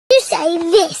say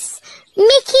this.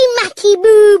 Mickey Macky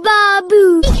Boo Ba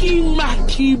Boo. Mickey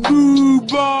Macky Boo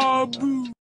Ba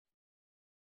Boo.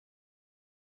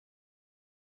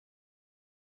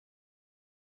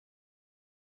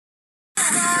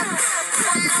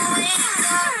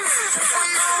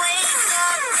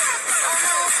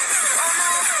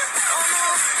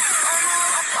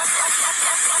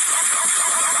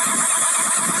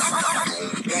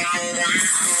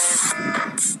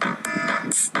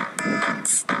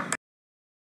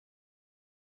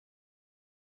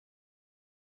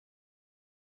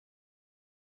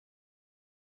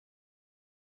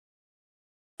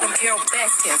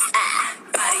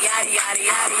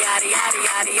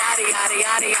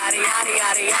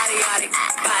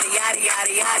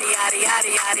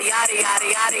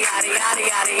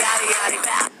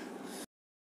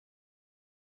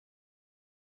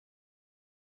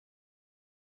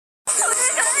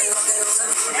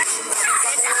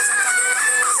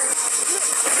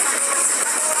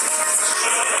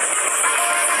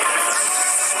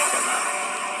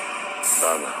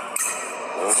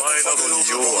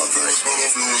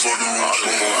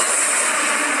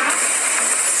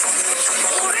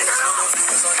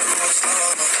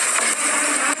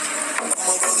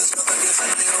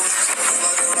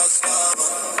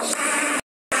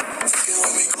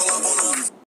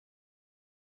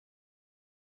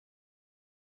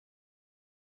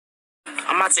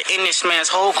 I'm about to end this man's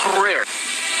whole career.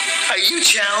 Are you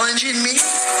challenging me?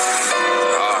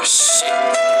 Oh,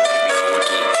 shit.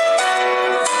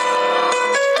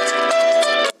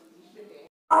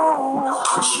 Here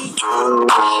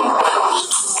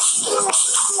we go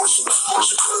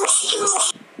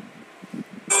again.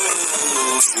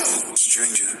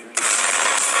 Stranger.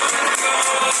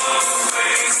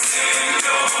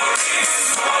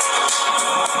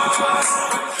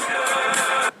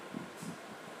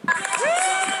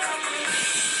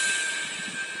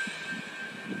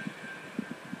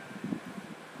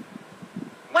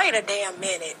 Wait a damn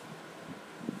minute.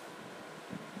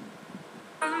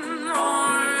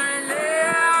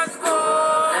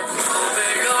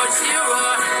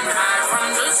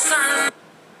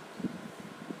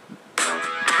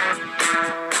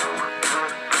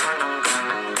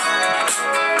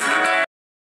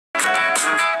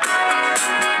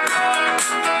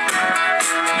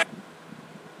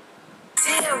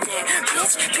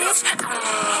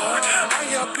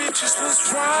 All y'all bitches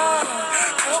was wrong.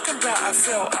 Talking about I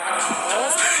fell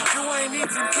off. You ain't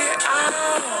even get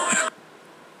out.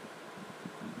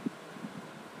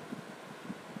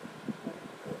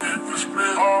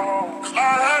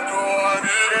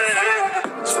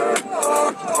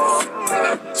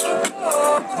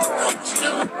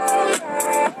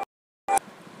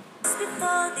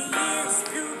 Before the years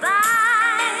flew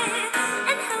by,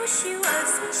 and how she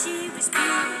was when she was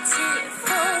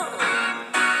beautiful.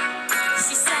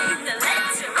 She sang the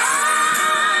letter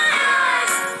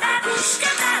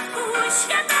babushka,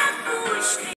 babushka,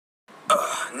 babushka.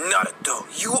 Naruto,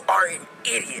 you are an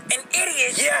idiot. An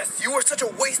idiot? Yes, you are such a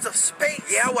waste of space.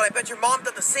 Yeah, well, I bet your mom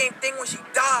did the same thing when she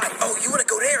died. Oh, you want to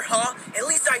go there, huh? At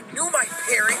least I knew my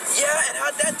parents. Yeah, and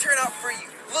how'd that turn out for you?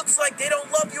 Looks like they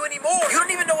don't love you anymore. You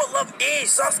don't even know what love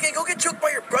is. Sasuke, go get choked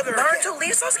by your brother. Naruto,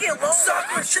 leave Sasuke alone.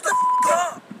 Sakura, shut the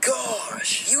up.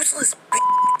 Gosh, useless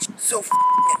bitch. So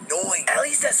annoying. At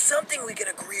least that's something we can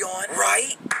agree on,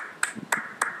 right?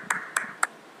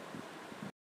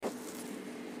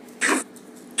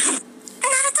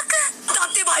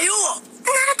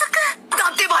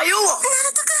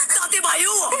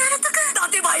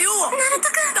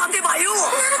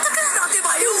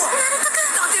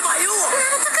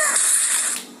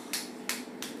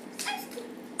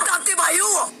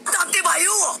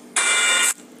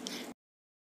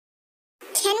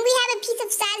 Can we have a piece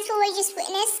of science for what we just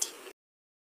witnessed?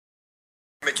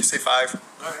 Make you say 5.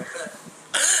 All right.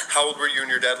 How old were you when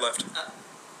your dad left?